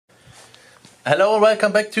Hello and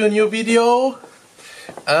welcome back to a new video.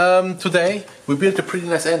 Today we built a pretty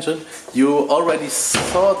nice engine. You already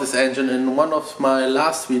saw this engine in one of my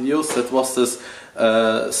last videos. That was this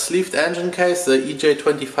sleeved engine case, the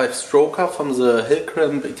EJ25 Stroker from the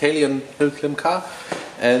Italian hill climb car.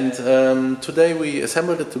 And today we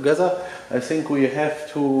assembled it together. I think we have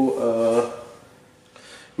to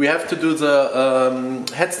do the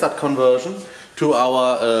head start conversion to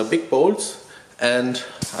our big bolts. And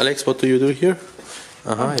Alex, what do you do here?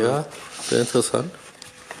 Yeah, sehr interessant.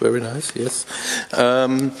 Very nice, yes.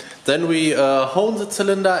 Then we hone the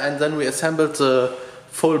cylinder and then we assembled the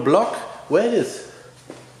full block. Where it is?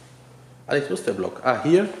 Alex, where's the block?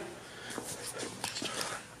 Here.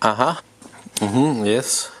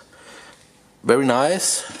 Yes. Very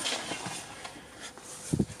nice.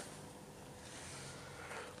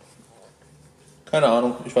 Keine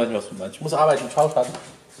Ahnung, ich weiß nicht, was du meinst. Ich muss arbeiten, ciao, starten.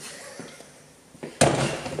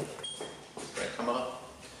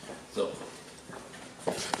 So.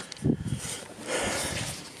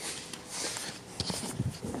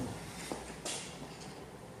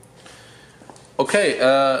 Okay,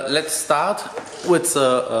 let's start with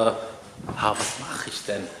the was mache ich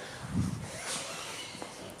denn?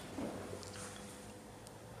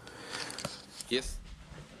 Yes.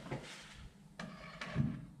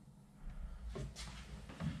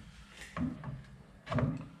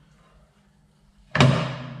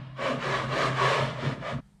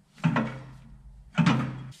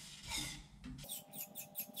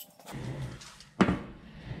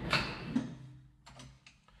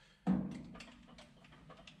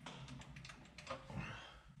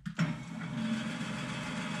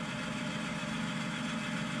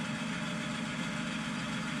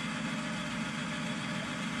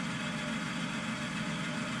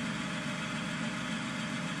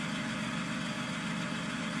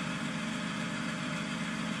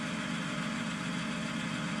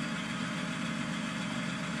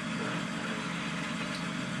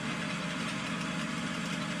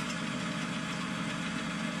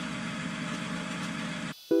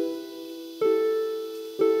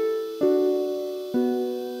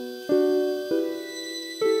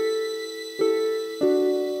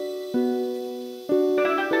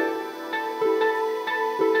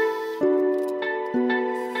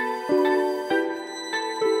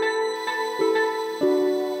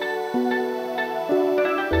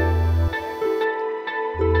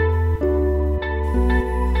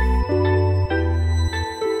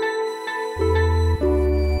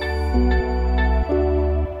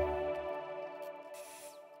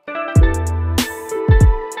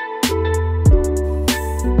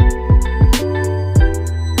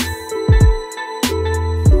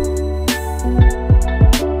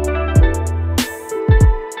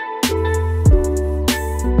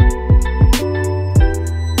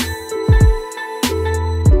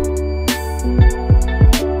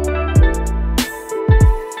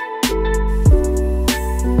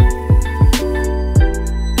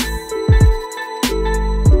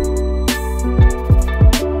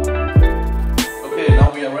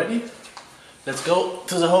 Let's go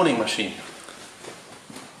to the honing machine.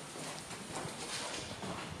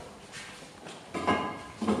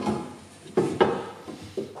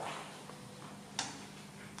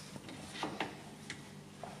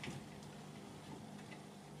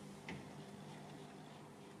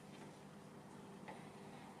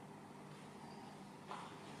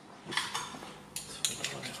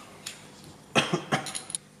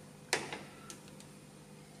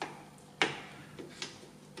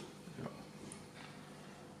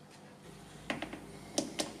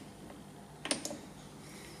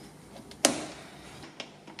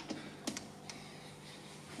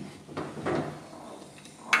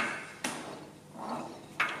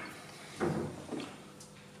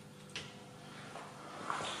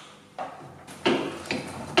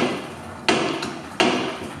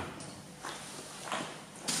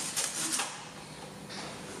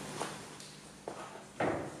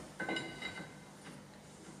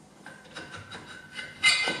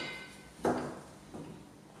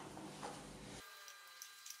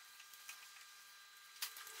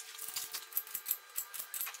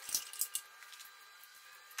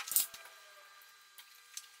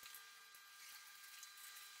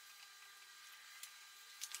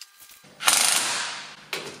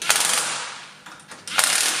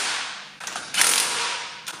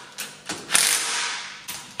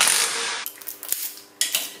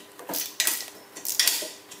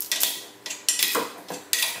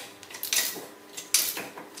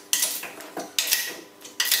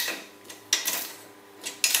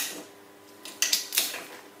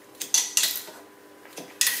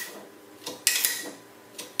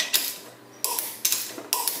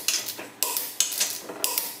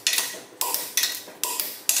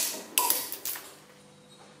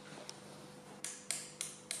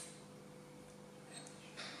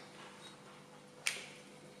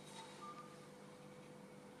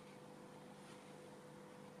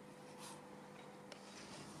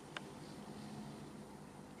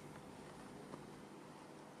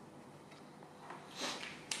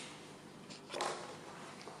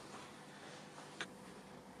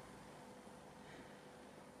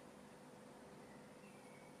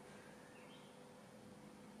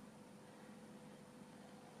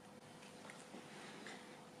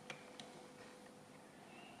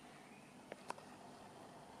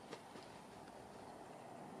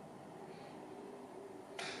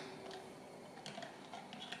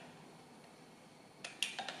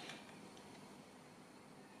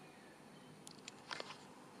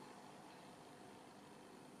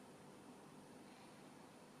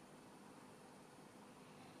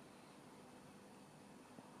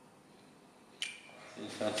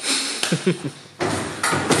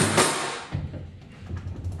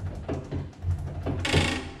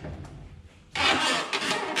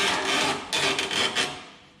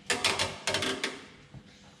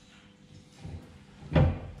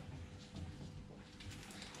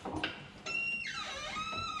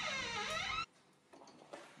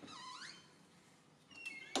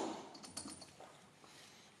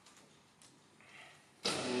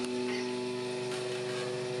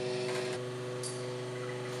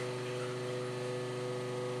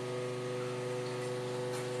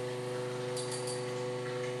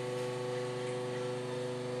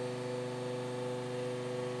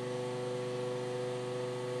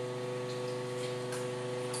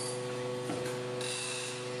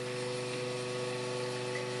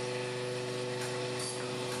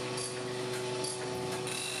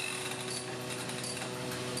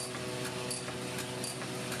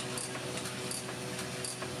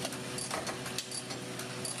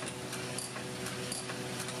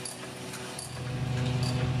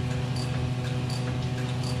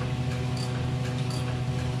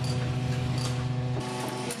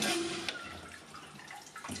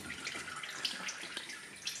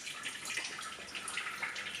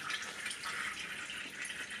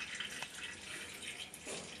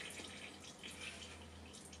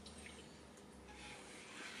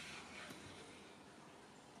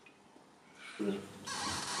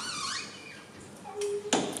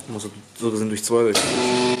 Muss so gesehen durch zwei durch.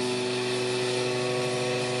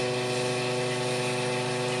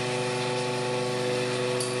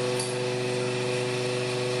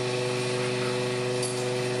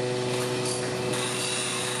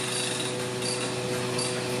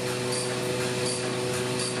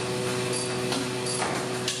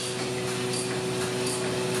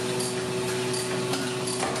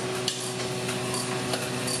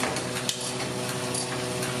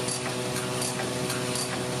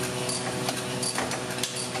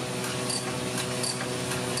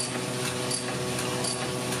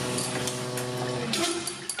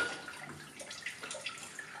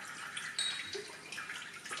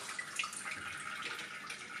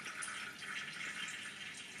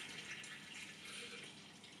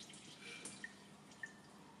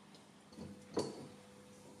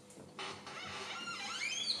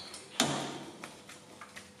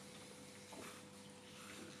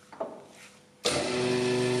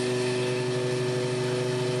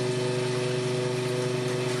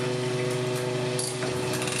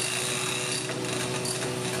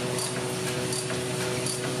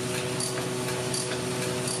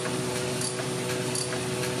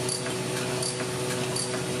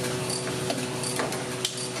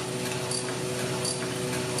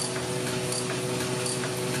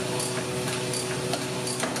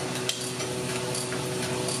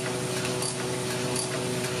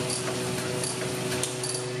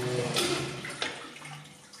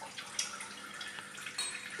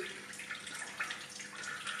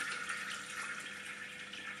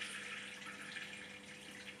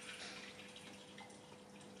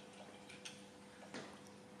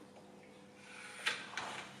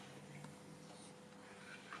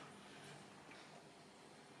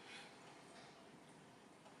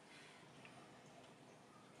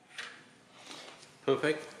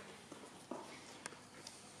 Perfect.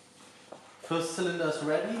 First cylinder is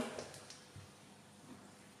ready.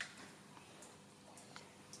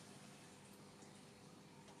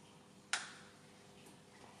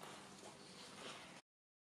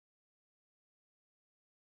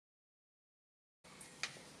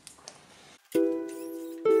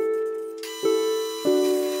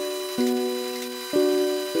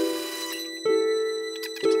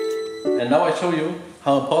 And now I show you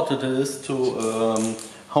how important it is to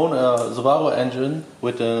hone a Subaru engine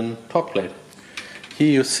with a torque plate.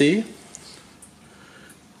 Here you see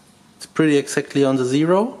it's pretty exactly on the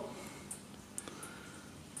zero.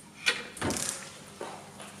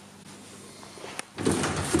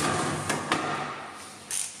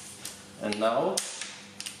 And now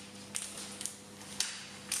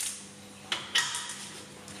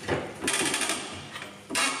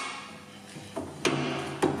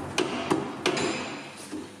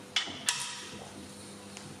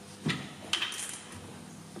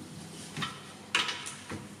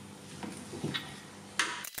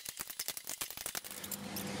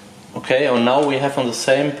okay, and now we have on the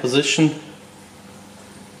same position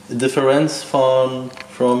the difference from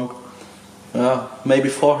maybe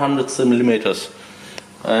 400 millimeters,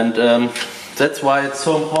 and that's why it's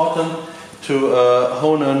so important to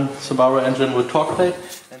hone a Subaru engine with torque plate.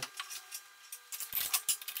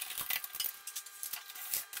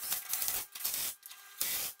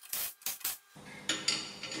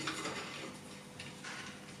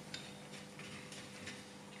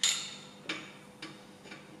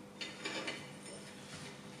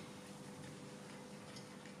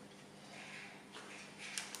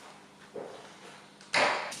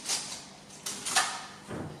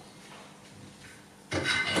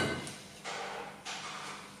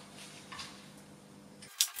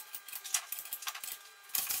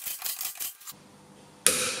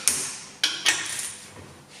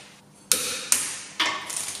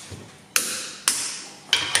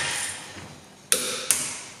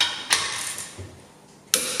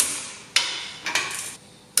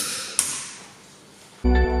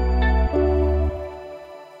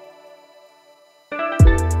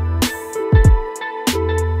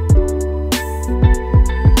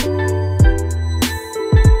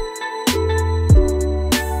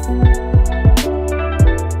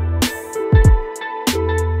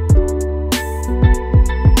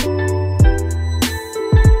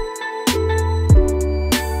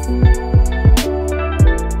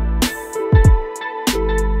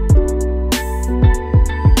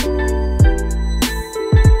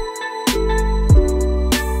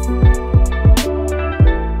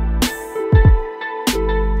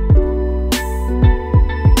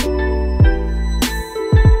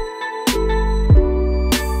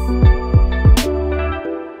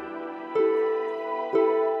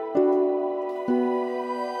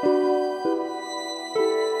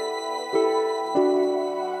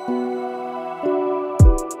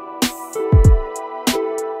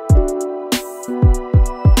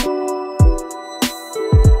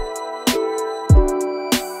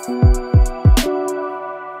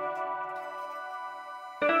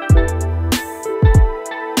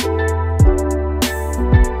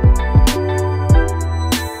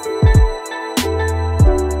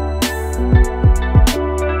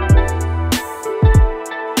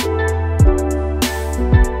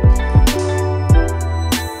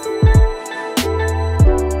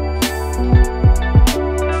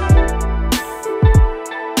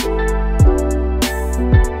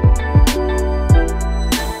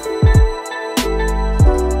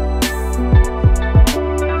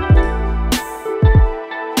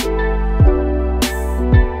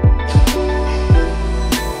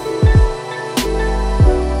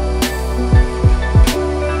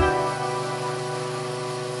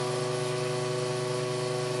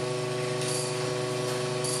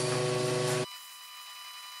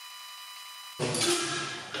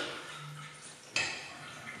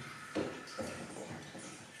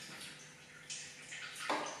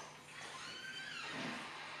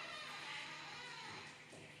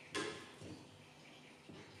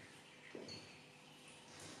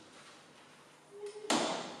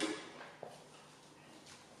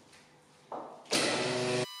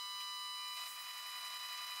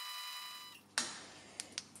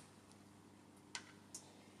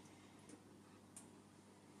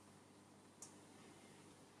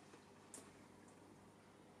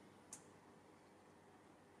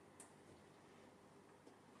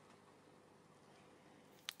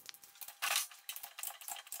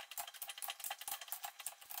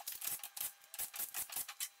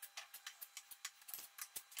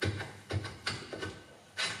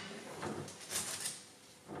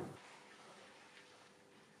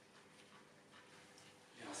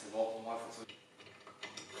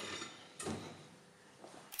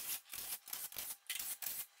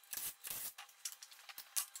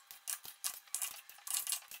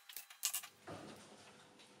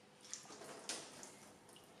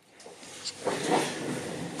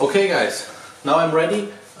 Okay guys, now I'm ready.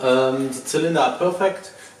 The cylinder are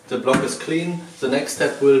perfect, the block is clean. The next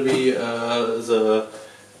step will be the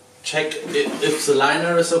check if the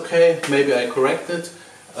liner is okay. Maybe I correct it.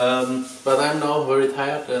 But I'm now very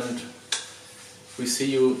tired and we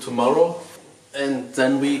see you tomorrow and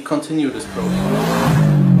then we continue this program.